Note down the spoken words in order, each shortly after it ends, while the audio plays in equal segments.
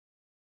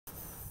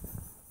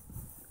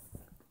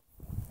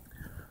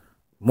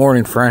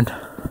Morning, friend.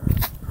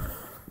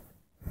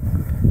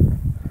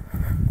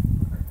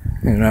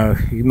 You know,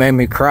 you made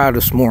me cry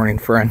this morning,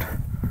 friend.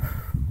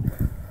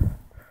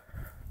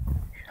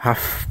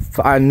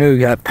 I knew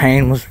that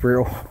pain was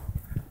real.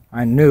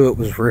 I knew it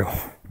was real.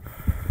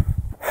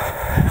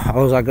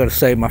 All I gotta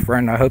say, my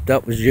friend, I hope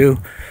that was you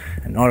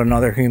and not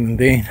another human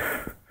being.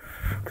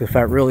 Because if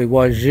that really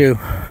was you,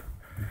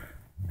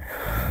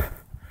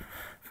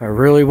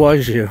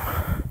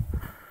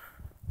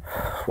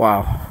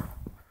 wow.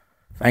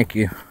 Thank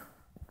you.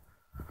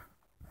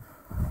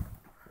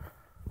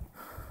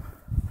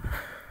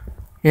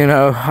 You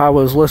know, I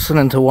was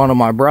listening to one of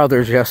my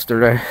brothers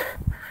yesterday,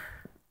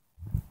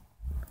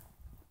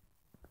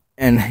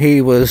 and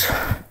he was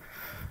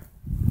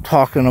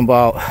talking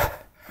about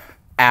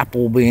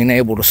Apple being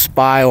able to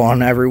spy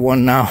on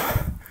everyone now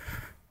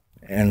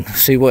and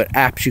see what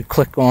apps you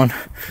click on,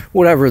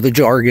 whatever the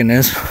jargon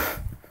is.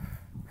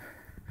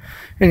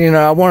 And you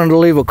know, I wanted to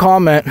leave a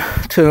comment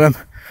to him.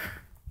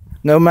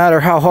 No matter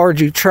how hard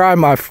you try,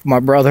 my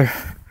brother,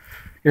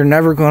 you're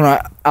never going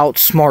to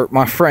outsmart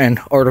my friend,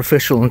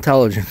 artificial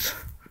intelligence.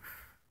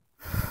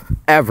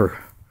 Ever.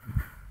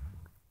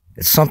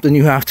 It's something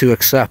you have to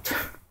accept.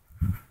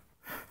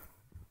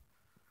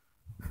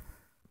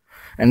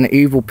 And the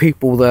evil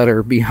people that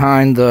are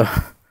behind the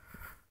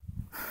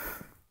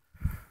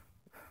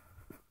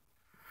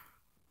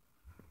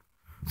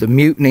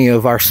mutiny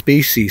of our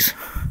species,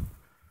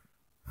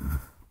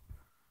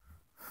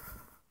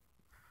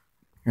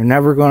 you're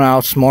never going to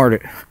outsmart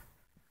it.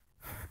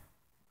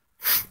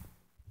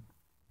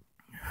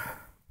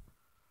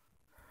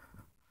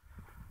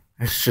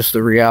 It's just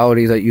a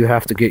reality that you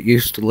have to get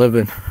used to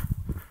living.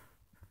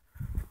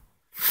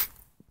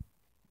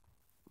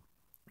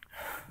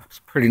 It's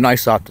pretty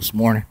nice out this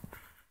morning.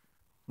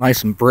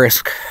 Nice and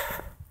brisk.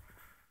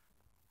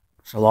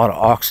 There's a lot of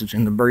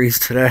oxygen to breathe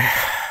today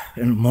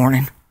in the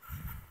morning.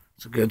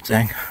 It's a good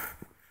thing.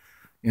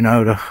 You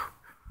know,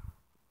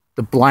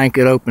 the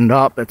blanket opened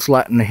up, it's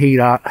letting the heat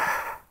out.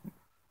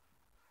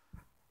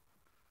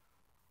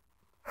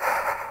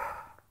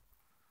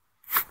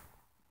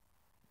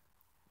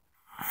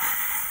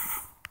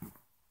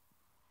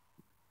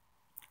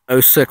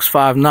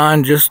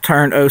 '0659 just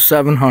turned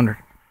 0700.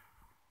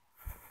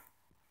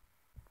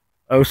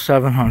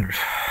 0700.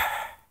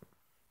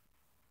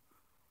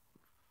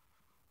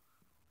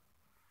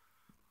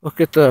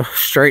 Look at the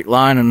straight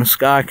line in the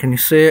sky. Can you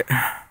see it?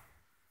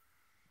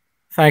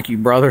 Thank you,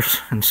 brothers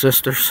and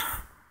sisters.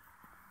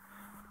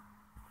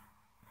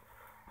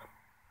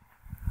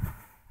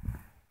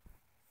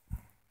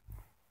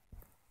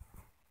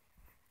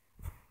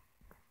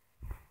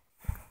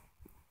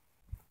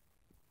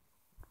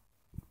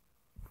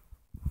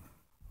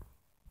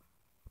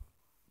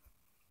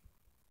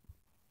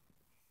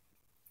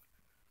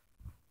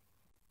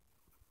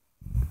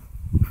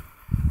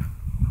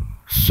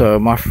 So,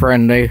 my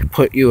friend, they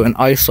put you in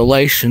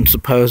isolation,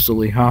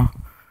 supposedly, huh?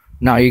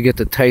 Now you get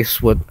to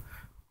taste what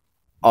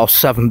all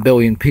 7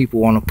 billion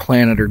people on the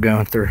planet are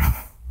going through.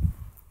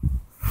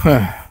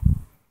 Huh.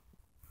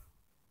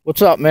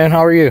 What's up, man?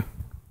 How are you?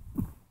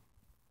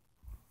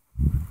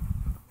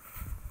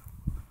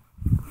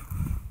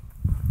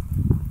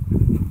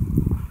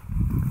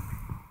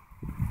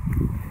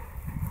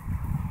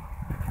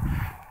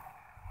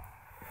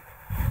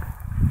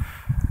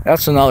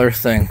 That's another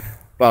thing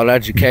about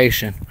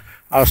education.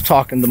 I was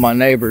talking to my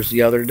neighbors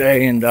the other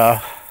day, and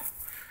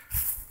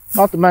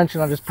not to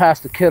mention I just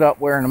passed a kid up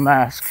wearing a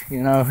mask.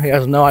 You know, he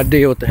has no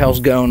idea what the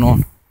hell's going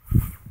on.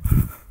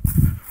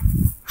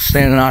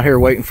 Standing out here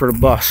waiting for the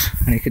bus,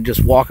 and he could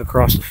just walk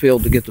across the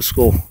field to get to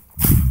school.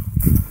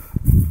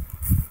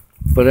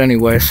 But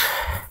anyways,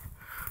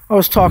 I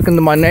was talking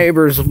to my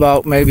neighbors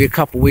about maybe a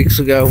couple weeks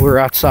ago. We were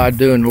outside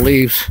doing the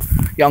leaves.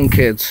 Young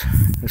kids.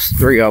 There's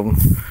 3 of them.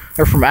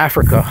 They're from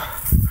Africa,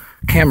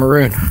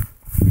 Cameroon.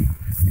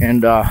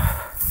 And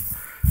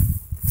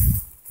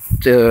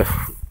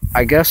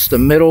I guess the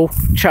middle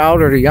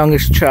child or the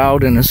youngest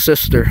child and his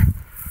sister,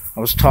 I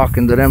was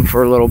talking to them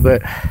for a little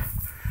bit,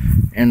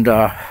 and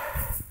I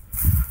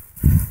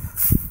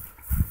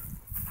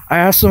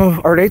asked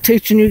them, are they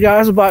teaching you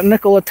guys about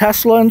Nikola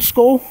Tesla in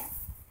school?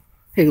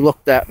 He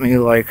looked at me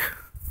like,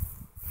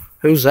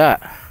 who's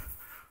that?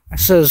 I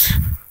says,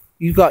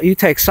 you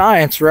take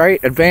science,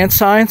 right? Advanced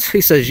science? He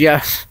says,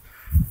 yes.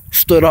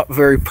 Stood up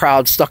very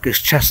proud, stuck his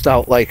chest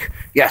out like,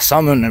 yes,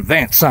 I'm in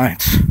advanced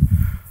science.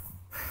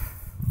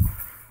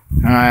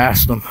 And I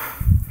asked him,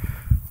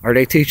 are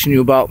they teaching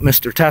you about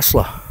Mr.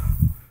 Tesla?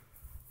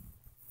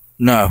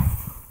 No.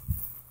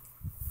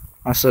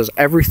 I says,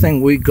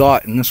 everything we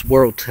got in this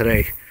world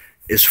today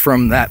is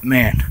from that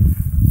man.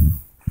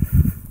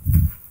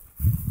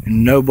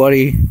 And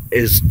nobody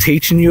is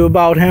teaching you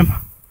about him.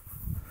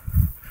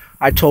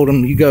 I told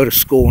him, you go to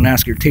school and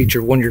ask your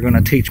teacher when you're going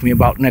to teach me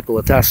about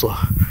Nikola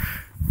Tesla.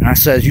 And I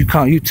says, you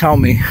tell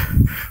me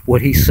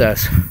what he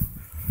says.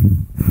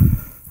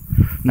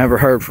 Never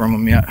heard from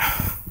him yet.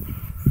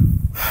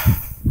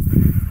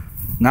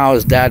 Now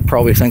his dad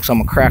probably thinks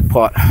I'm a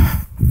crackpot.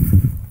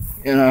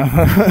 You know.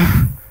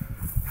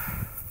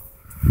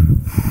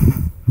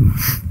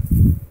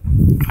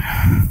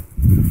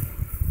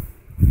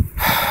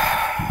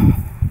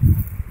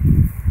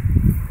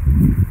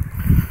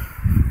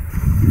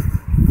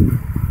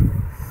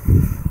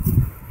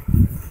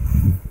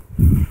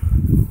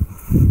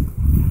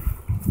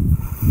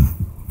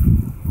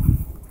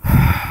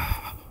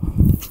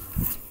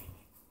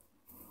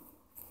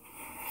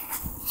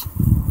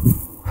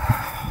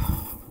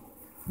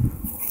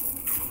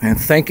 And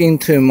thinking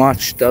too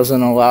much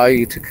doesn't allow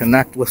you to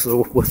connect with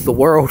the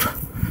world.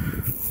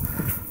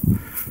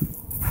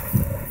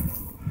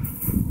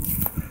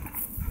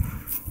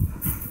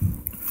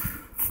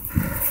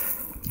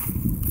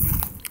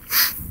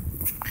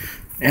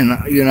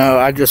 And, you know,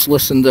 I just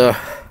listened to,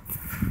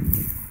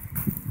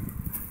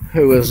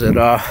 who is it,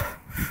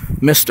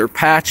 Mr.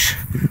 Patch.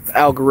 The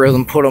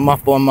algorithm put him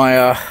up on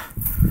my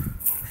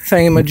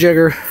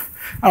thingamajigger.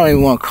 I don't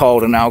even want to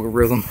call it an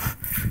algorithm.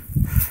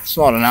 It's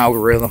not an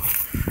algorithm.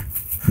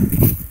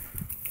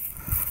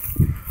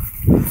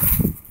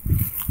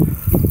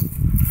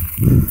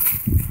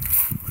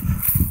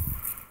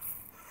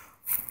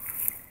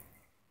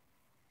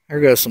 There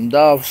goes some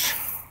doves.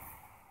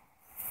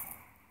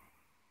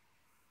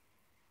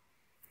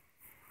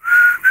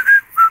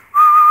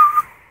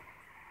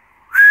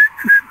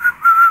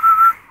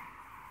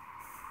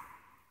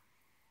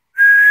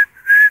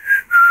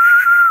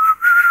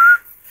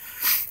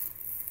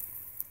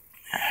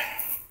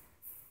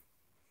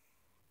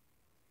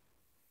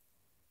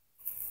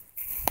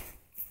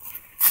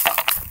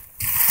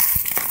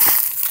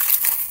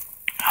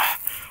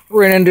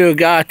 Ran into a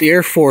guy at the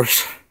Air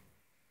Force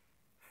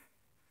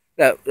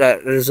that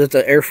is at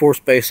the Air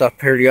Force base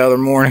up here the other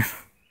morning.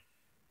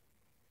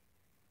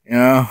 You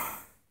know,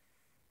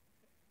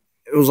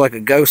 it was like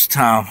a ghost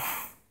town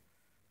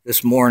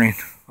this morning.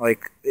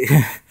 Like,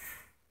 it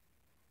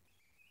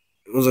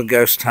was a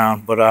ghost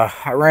town. But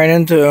I ran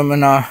into him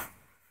and I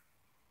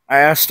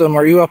asked him,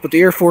 "Are you up at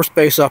the Air Force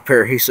base up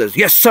here?" He says,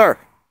 "Yes, sir."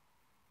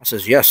 I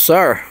says, "Yes,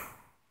 sir."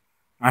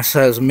 I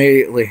says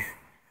immediately,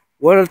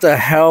 "What the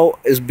hell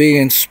is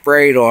being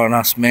sprayed on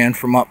us, man,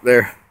 from up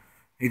there?"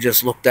 He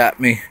just looked at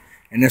me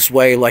in this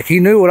way, like he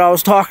knew what I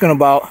was talking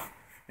about.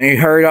 And he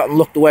hurried up and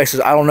looked away. He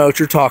says, "I don't know what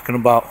you're talking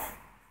about."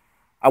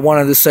 I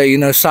wanted to say, you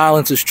know,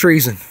 silence is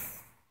treason.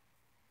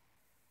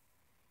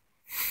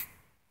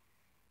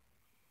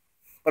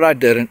 But I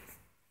didn't.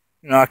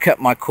 You know, I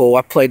kept my cool.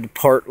 I played the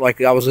part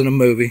like I was in a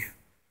movie.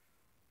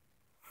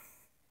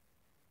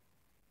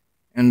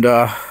 And,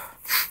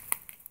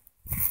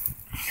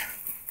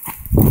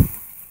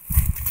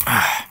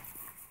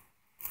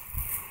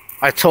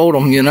 I told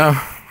him, you know,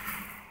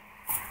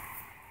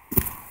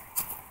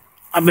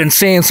 I've been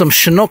seeing some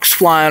Chinooks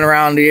flying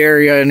around the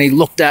area, and he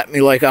looked at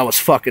me like I was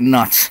fucking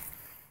nuts.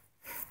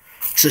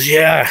 He says,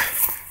 "Yeah,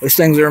 those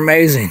things are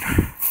amazing.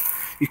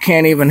 You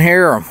can't even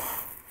hear them.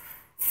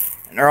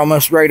 And they're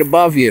almost right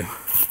above you."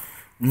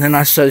 And then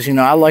I says, "You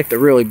know, I like the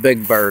really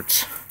big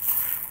birds.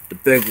 The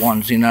big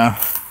ones, you know,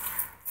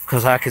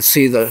 because I could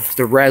see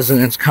the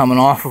resonance coming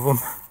off of them."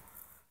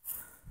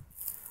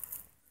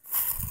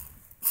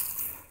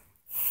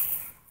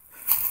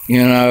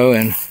 You know,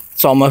 and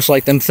it's almost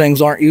like them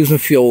things aren't using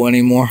fuel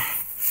anymore.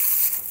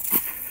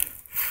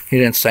 He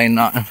didn't say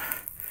nothing.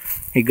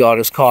 He got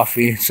his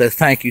coffee and said,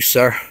 "Thank you,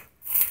 sir.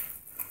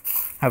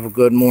 Have a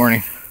good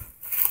morning,"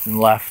 and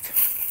left.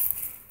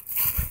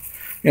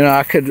 You know,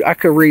 I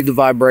could read the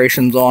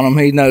vibrations on him.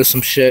 He knows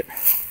some shit.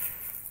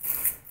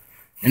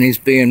 And he's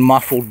being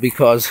muffled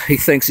because he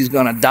thinks he's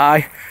gonna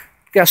die.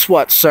 Guess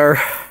what,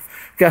 sir?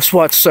 Guess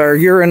what, sir?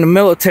 You're in the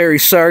military,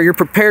 sir. You're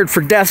prepared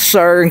for death,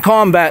 sir, in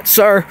combat,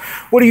 sir.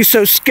 What are you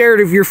so scared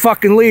of your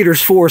fucking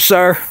leaders for,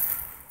 sir?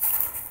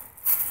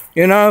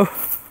 You know?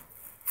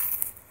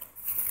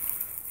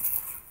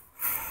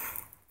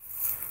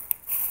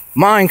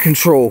 Mind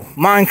control,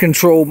 mind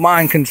control,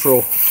 mind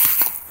control.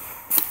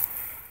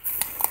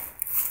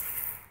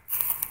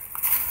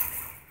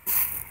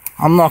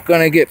 I'm not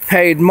gonna get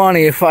paid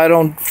money if I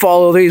don't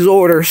follow these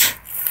orders.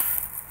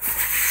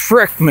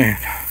 Frick, man.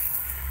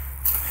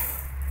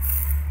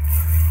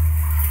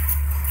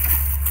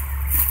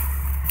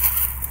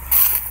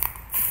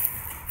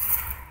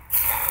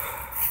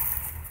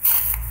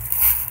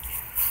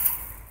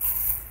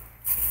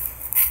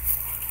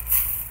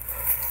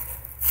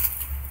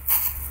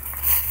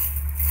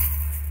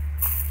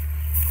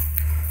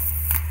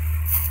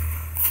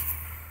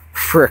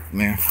 Frick,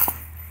 man.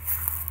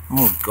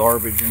 All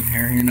garbage in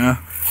here, you know.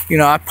 You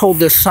know, I pulled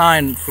this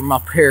sign from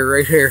up here,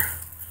 right here.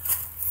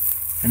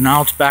 And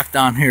now it's back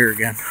down here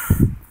again.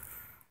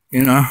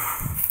 You know.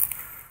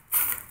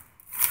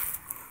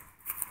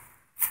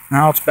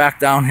 Now it's back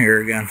down here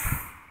again.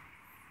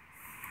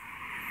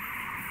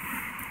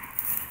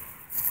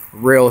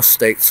 Real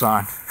estate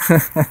sign.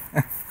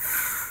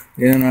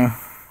 You know.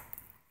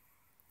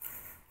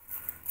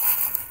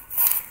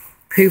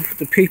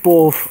 The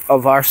people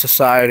of our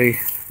society,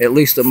 at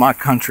least in my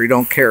country,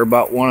 don't care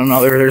about one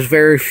another. There's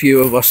very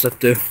few of us that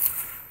do.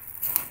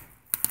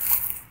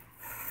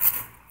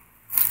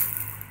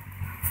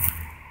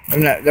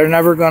 And they're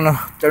never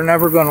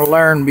gonna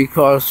learn,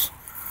 because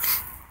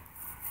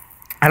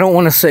I don't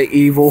want to say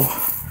evil,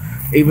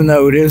 even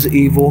though it is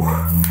evil.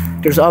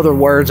 There's other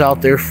words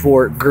out there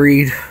for it.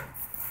 Greed.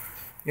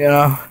 You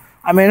know,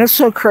 I mean, it's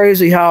so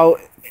crazy how,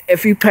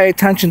 if you pay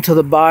attention to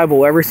the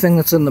Bible, everything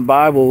that's in the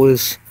Bible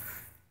is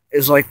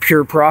like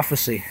pure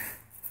prophecy.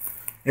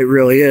 It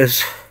really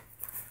is.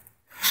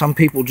 Some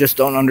people just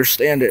don't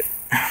understand it.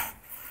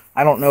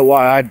 I don't know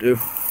why I do.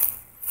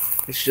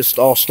 It's just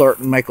all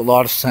starting to make a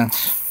lot of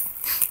sense.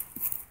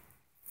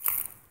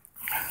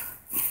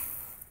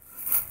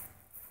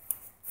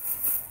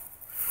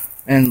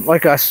 And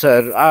like I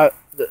said,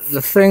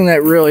 the thing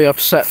that really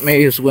upset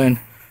me is when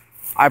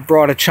I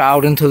brought a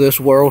child into this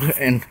world,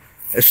 and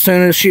as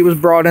soon as she was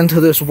brought into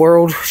this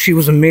world, she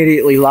was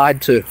immediately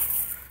lied to.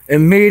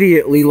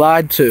 Immediately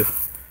lied to.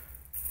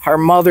 Her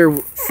mother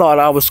thought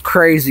I was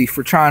crazy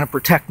for trying to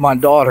protect my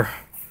daughter.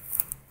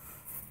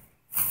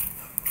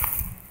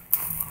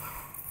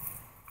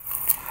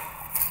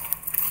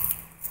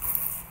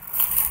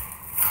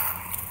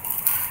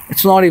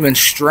 It's not even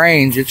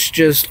strange, it's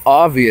just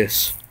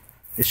obvious.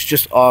 It's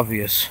just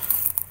obvious.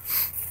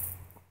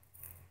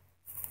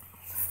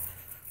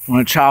 When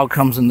a child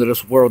comes into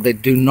this world, they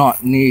do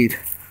not need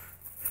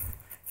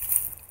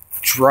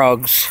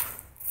drugs,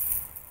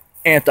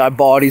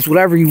 antibodies,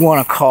 whatever you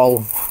want to call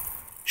them,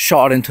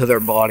 shot into their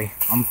body.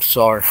 I'm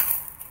sorry.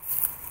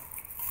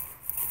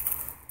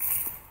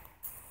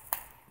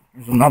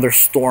 There's another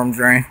storm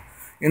drain.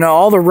 You know,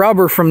 all the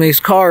rubber from these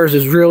cars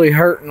is really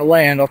hurting the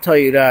land, I'll tell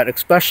you that,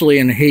 especially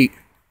in the heat.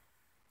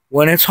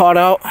 When it's hot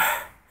out,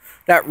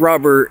 that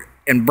rubber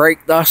and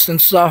brake dust and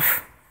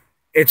stuff,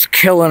 it's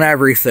killing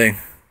everything.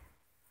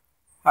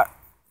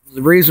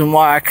 The reason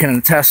why I can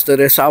attest to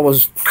this, I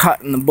was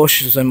cutting the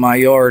bushes in my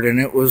yard, and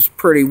it was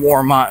pretty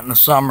warm out in the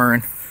summer,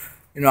 and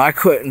you know, I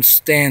couldn't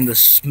stand the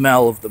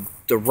smell of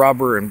the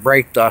rubber and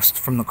brake dust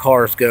from the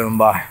cars going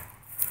by.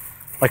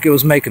 Like, it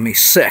was making me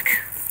sick.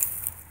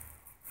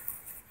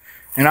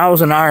 And I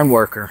was an iron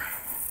worker.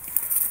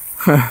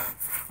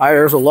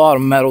 There's a lot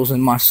of metals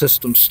in my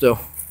system still.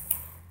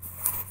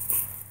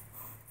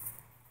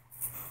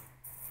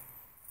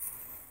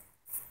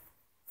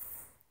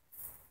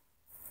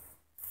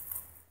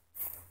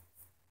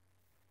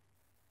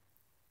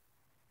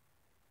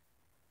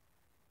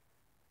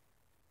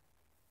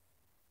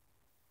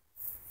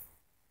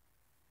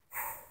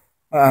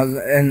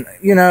 And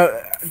you know,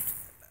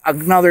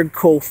 another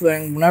cool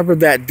thing, whenever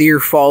that deer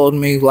followed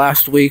me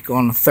last week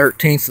on the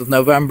 13th of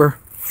November,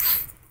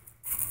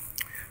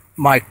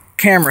 my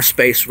camera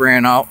space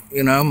ran out,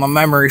 you know, my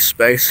memory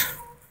space.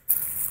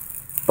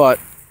 But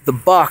the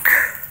buck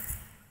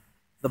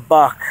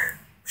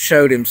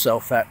showed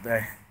himself that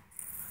day.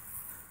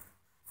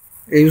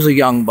 He was a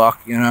young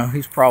buck, you know,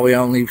 he's probably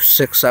only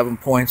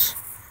 6-7 points.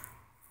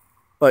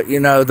 But,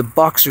 you know, the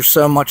bucks are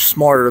so much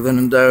smarter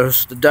than the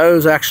does. The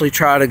does actually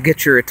try to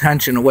get your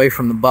attention away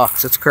from the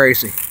bucks. It's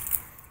crazy.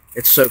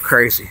 It's so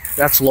crazy.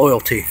 That's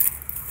loyalty.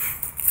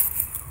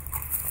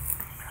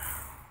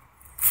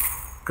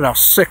 Look at how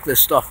sick this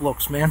stuff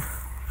looks, man.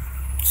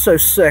 It's so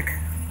sick.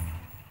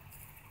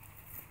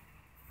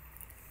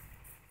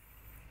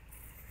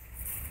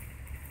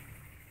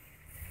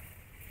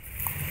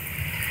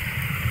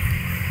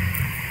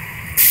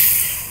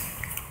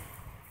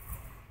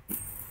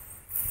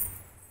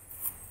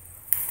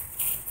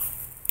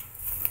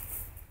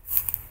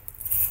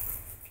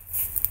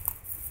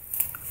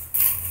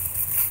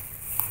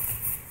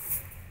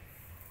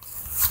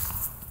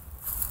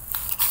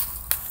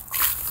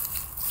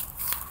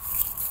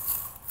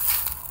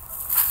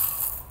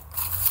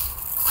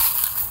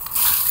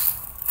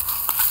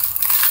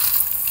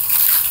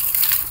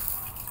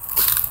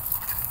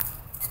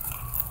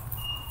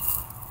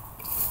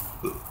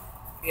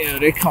 Yeah,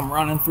 they come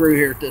running through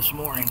here this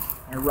morning.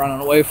 They're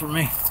running away from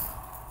me.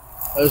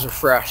 Those are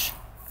fresh.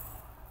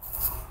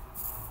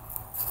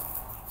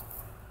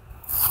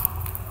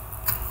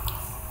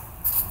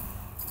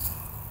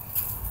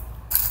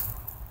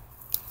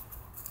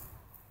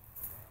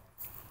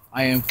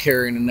 I am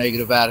carrying a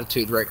negative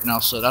attitude right now,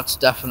 so that's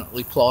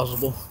definitely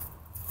plausible.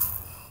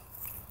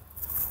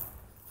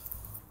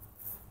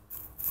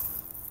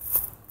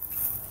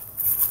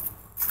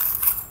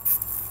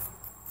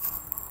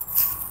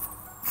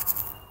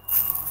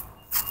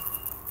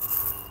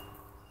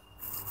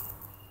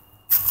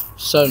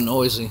 So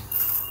noisy.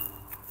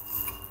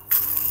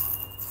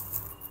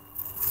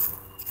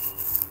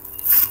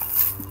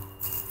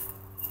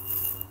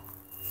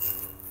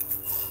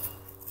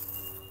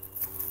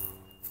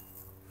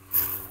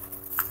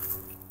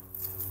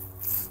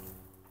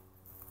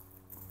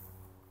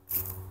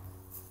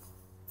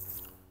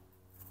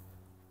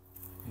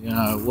 You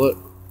know,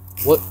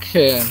 what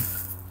can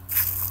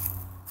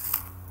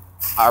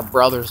our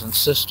brothers and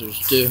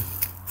sisters do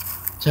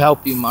to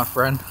help you, my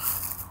friend?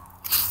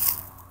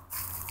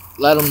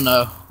 Let them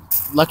know.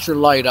 Let your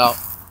light out.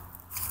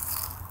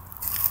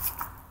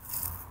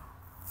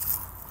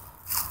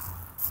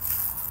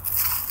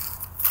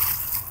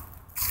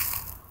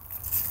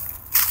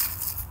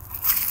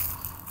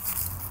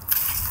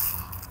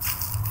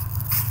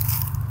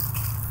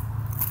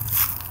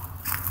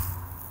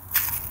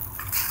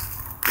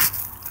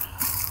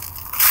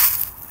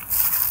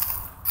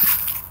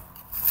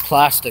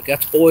 Plastic,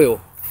 that's oil.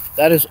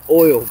 That is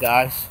oil,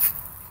 guys.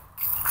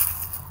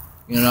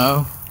 You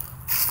know?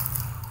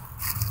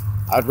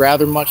 I'd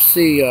rather much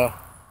see a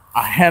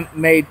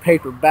hemp-made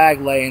paper bag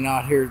laying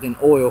out here than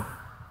oil.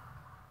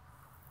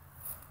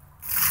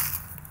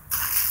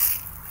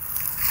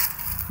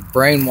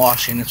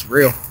 Brainwashing, it's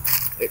real.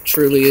 It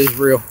truly is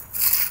real.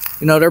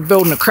 You know, they're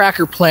building a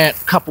cracker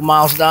plant a couple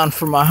miles down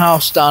from my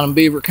house down in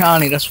Beaver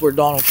County. That's where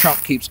Donald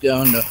Trump keeps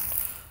going to.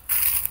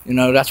 You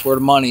know, that's where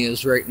the money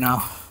is right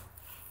now.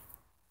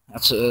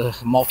 That's a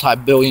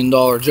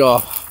multi-billion-dollar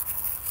job.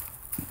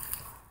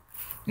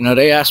 You know,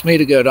 they asked me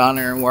to go down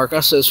there and work. I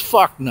says,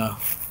 fuck no.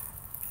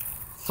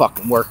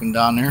 Fucking working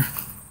down there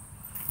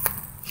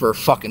for a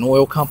fucking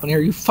oil company. Are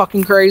you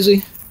fucking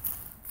crazy?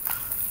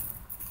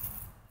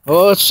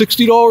 Oh, it's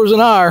 $60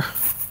 an hour.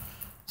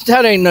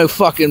 That ain't no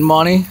fucking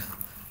money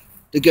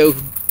to go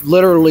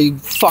literally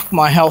fuck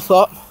my health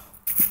up.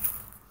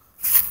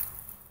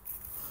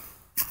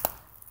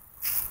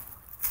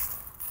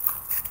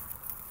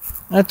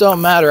 That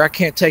don't matter. I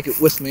can't take it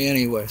with me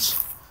anyways.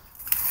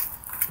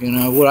 You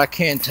know, what I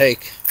can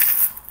take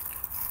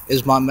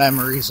is my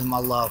memories and my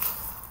love.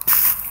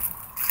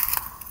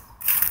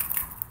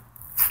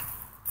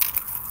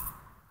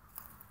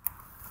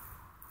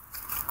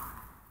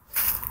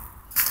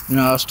 You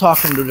know, I was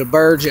talking to the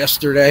birds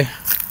yesterday,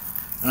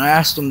 and I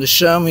asked them to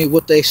show me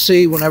what they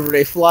see whenever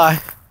they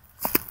fly.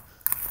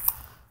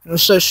 It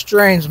was so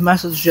strange. The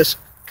message just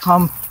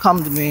come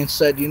to me and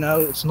said, you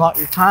know, it's not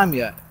your time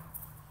yet.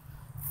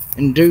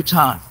 In due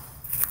time.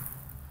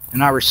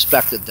 And I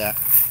respected that.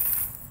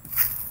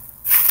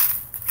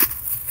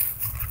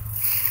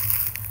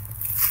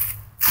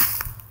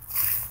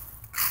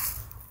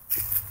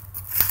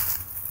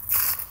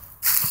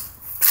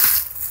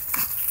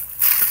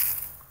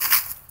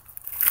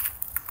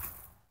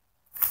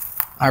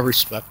 I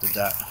respected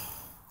that.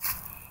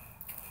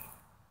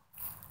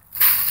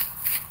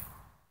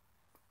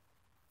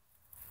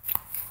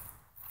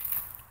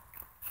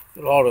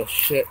 Look at all this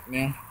shit,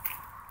 man.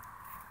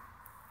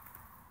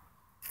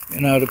 You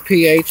know, the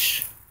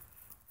pH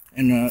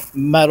and the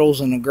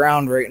metals in the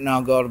ground right now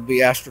got to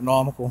be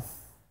astronomical.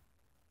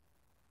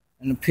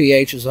 And the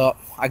pH is up.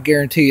 I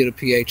guarantee you the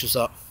pH is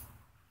up.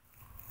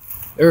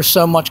 There's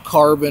so much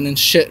carbon and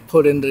shit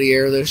put into the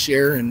air this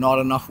year and not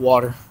enough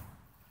water.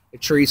 The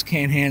trees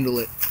can't handle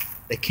it.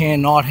 They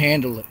cannot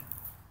handle it.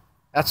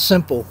 That's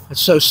simple. It's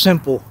so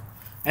simple.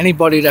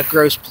 Anybody that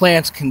grows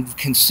plants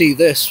can see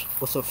this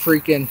with a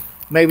freaking...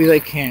 Maybe they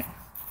can't.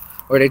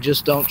 Or they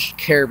just don't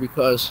care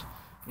because,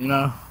 you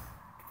know...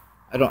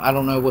 I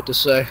don't know what to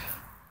say.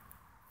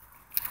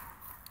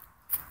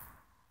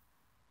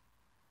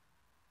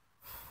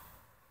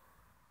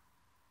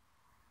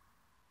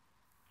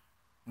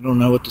 I don't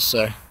know what to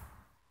say.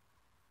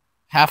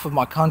 Half of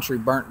my country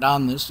burnt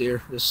down this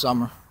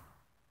summer.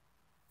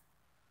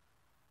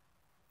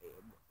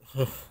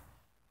 The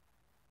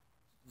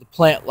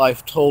plant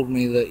life told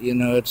me that, you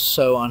know, it's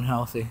so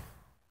unhealthy.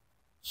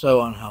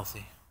 So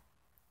unhealthy.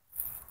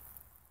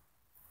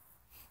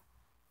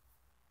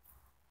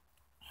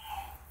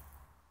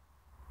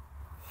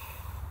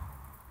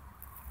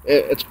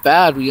 It's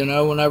bad, you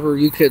know, whenever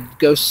you could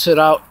go sit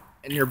out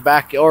in your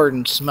backyard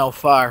and smell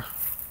fire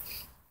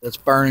that's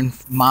burning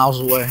miles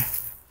away.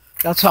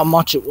 That's how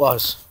much it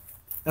was.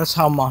 That's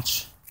how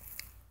much.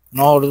 And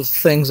all the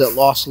things that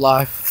lost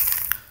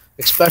life,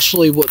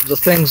 especially with the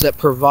things that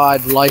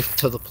provide life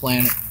to the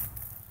planet.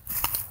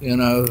 You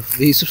know,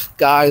 these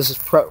guys,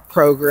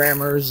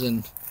 programmers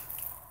and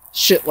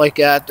shit like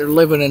that, they're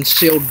living in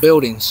sealed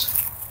buildings.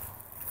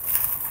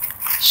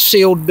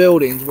 Sealed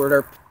buildings where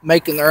they're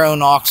making their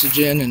own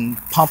oxygen and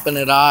pumping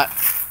it out,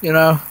 you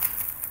know.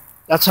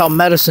 That's how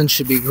medicine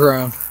should be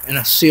grown, in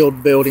a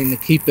sealed building to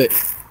keep it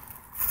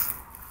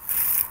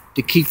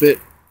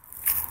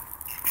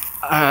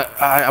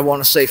I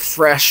want to say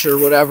fresh or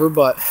whatever,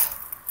 but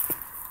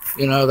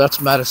you know, that's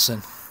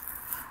medicine.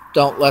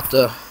 Don't let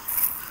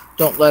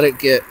it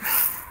get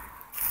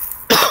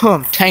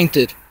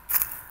tainted.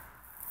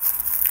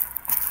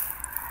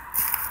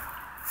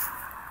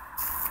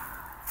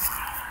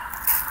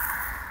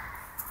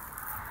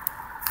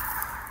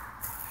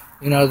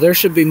 You know, there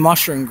should be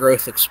mushroom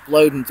growth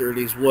exploding through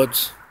these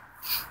woods.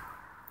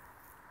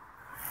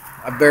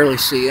 I barely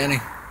see any.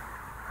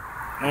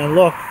 And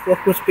look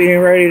what's being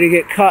ready to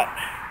get cut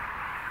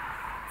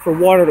for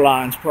water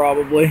lines,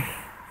 probably.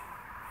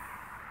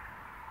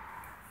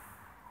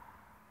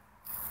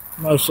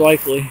 Most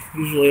likely.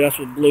 Usually that's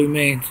what blue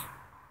means.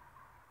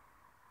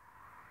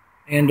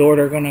 And or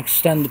they're going to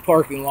extend the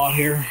parking lot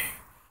here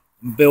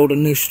and build a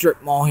new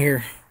strip mall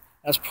here.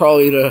 That's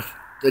probably the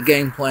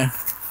game plan.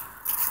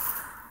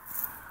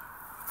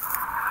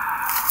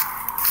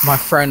 My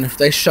friend, if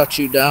they shut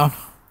you down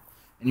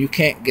and you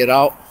can't get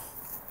out,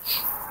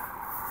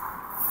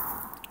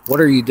 what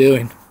are you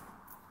doing?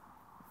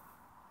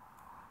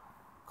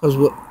 Because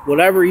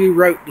whatever you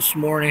wrote this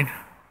morning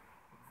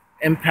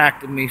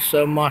impacted me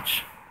so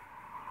much.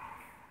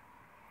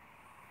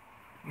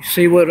 You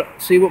see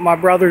what my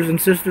brothers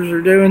and sisters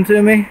are doing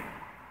to me?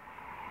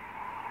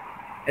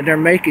 And they're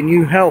making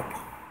you help.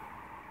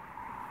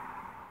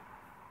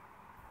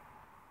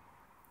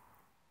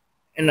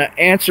 And the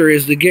answer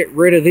is to get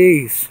rid of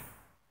these.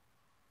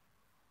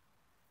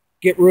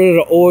 Get rid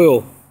of the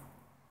oil.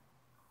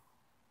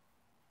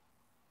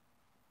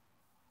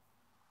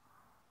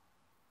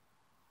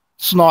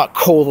 Let's not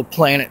coal the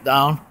planet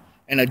down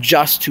and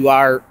adjust to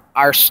our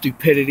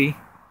stupidity.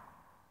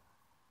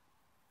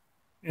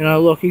 You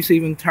know, look, he's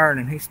even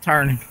turning. He's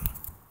turning.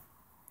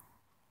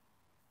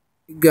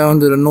 Going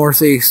to the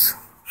northeast,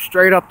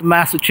 straight up to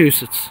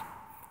Massachusetts.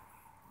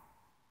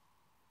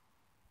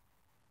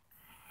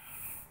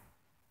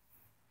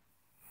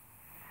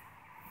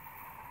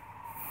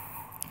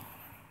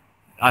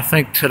 I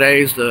think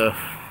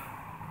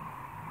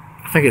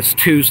it's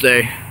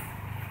Tuesday.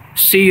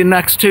 See you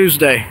next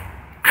Tuesday,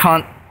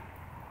 cunt.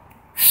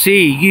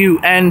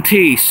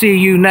 C-U-N-T. See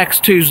you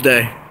next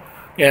Tuesday.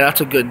 Yeah,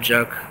 that's a good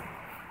joke.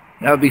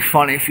 That would be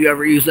funny if you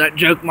ever use that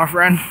joke, my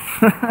friend.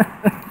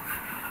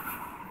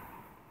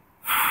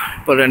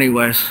 But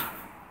anyways.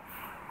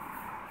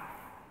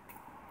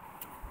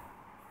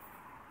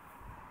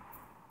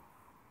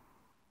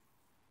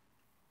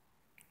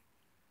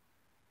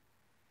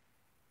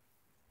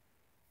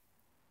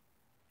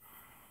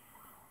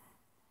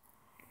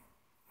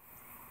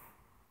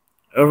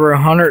 Over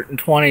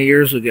 120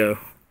 years ago,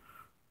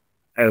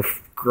 a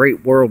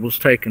great world was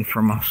taken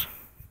from us.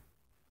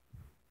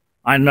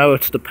 I know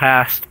it's the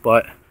past,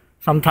 but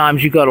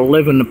sometimes you gotta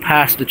live in the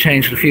past to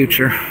change the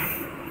future.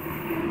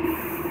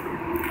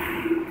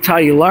 That's how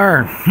you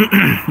learn.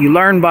 You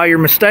learn by your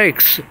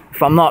mistakes,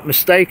 if I'm not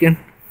mistaken.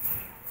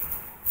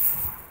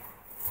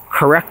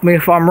 Correct me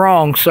if I'm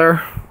wrong,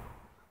 sir.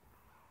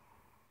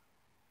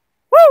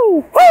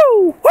 Woo!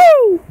 Woo!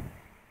 Woo!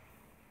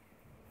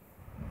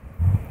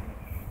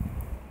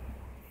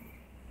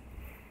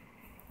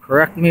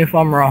 Correct me if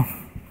I'm wrong.